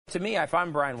to me, if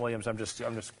I'm Brian Williams, I'm just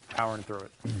powering through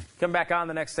it. Come back on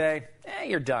the next day,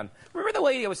 you're done. Remember the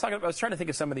lady I was talking about? I was trying to think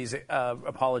of some of these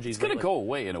apologies. It's going to go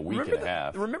away in a week and a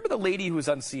half. Remember the lady who was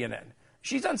on CNN?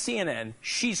 She's on CNN.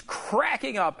 She's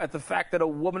cracking up at the fact that a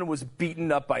woman was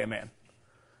beaten up by a man.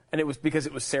 And it was because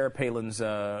it was Sarah Palin's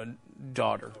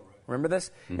daughter. Remember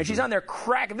this? Mm-hmm. And she's on there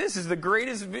cracking. This is the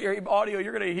greatest audio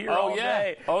you're going to hear all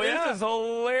day. Oh, yeah. This is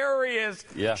hilarious.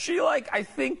 Yeah. She, I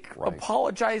think,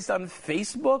 apologized on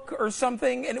Facebook or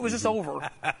something, and it was just over.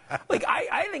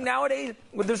 I think nowadays,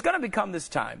 there's going to become this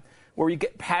time where you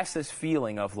get past this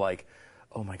feeling of,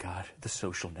 oh, my God, the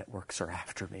social networks are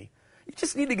after me. You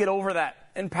just need to get over that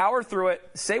and power through it,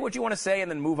 say what you want to say, and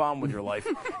then move on with your life.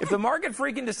 If the market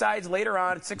freaking decides later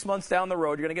on, 6 months down the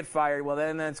road, you're going to get fired, well,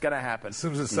 then it's going to happen. As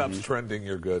soon as it stops trending,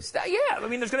 you're good. Yeah,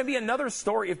 there's going to be another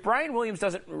story. If Brian Williams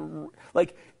doesn't,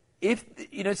 it's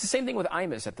the same thing with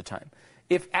Imus at the time.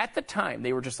 If at the time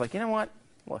they were just like, you know what,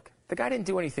 look, the guy didn't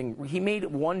do anything. He made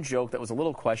one joke that was a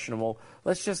little questionable.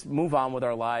 Let's just move on with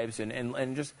our lives and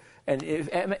if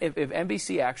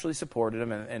NBC actually supported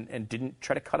him and didn't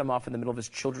try to cut him off in the middle of his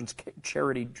children's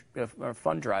charity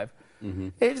fund drive,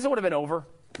 it just would have been over.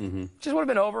 Just would have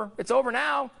been over. It's over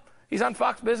now. He's on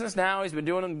Fox Business now. He's been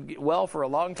doing well for a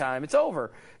long time. It's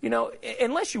over.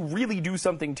 Unless you really do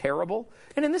something terrible.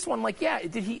 And in this one,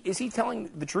 is he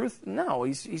telling the truth? No,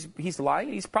 he's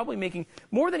lying. He's probably making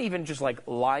more than even just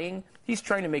lying. He's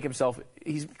trying to make himself.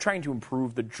 He's trying to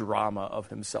improve the drama of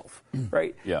himself,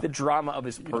 right? Yeah. The drama of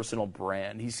his personal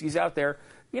brand. He's out there,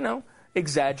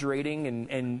 exaggerating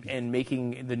and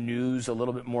making the news a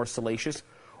little bit more salacious.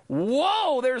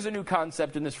 Whoa, there's a new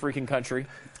concept in this freaking country.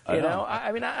 I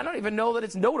don't even know that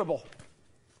it's notable.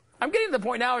 I'm getting to the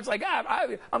point now, it's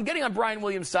I'm getting on Brian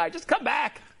Williams' side. Just come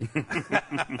back.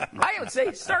 I would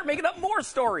say start making up more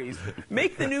stories.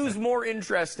 Make the news more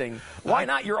interesting. Why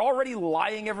not? You're already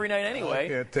lying every night anyway. I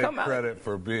can't take credit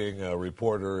for being a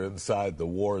reporter inside the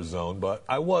war zone, but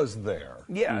I was there.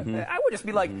 Yeah, I would just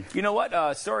be like, you know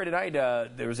what? Sorry, tonight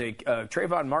there was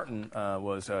Trayvon Martin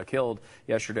was killed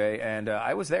yesterday, and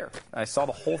I was there. I saw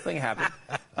the whole thing happen.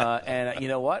 And you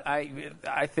know what?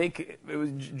 I think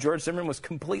George Zimmerman was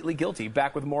completely guilty.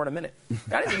 Back with more in a minute.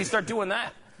 I didn't think you start doing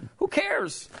that. Who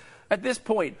cares? At this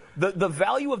point, the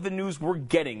value of the news we're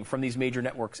getting from these major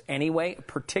networks anyway,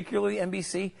 particularly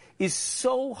NBC, is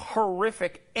so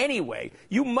horrific anyway.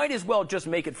 You might as well just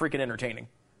make it freaking entertaining.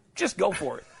 Just go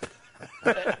for it.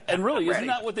 And really, isn't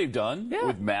that what they've done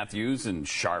with Matthews and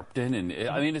Sharpton? And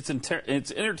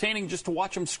it's entertaining just to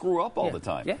watch them screw up all the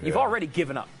time. Yeah, you've already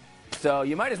given up. So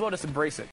you might as well just embrace it.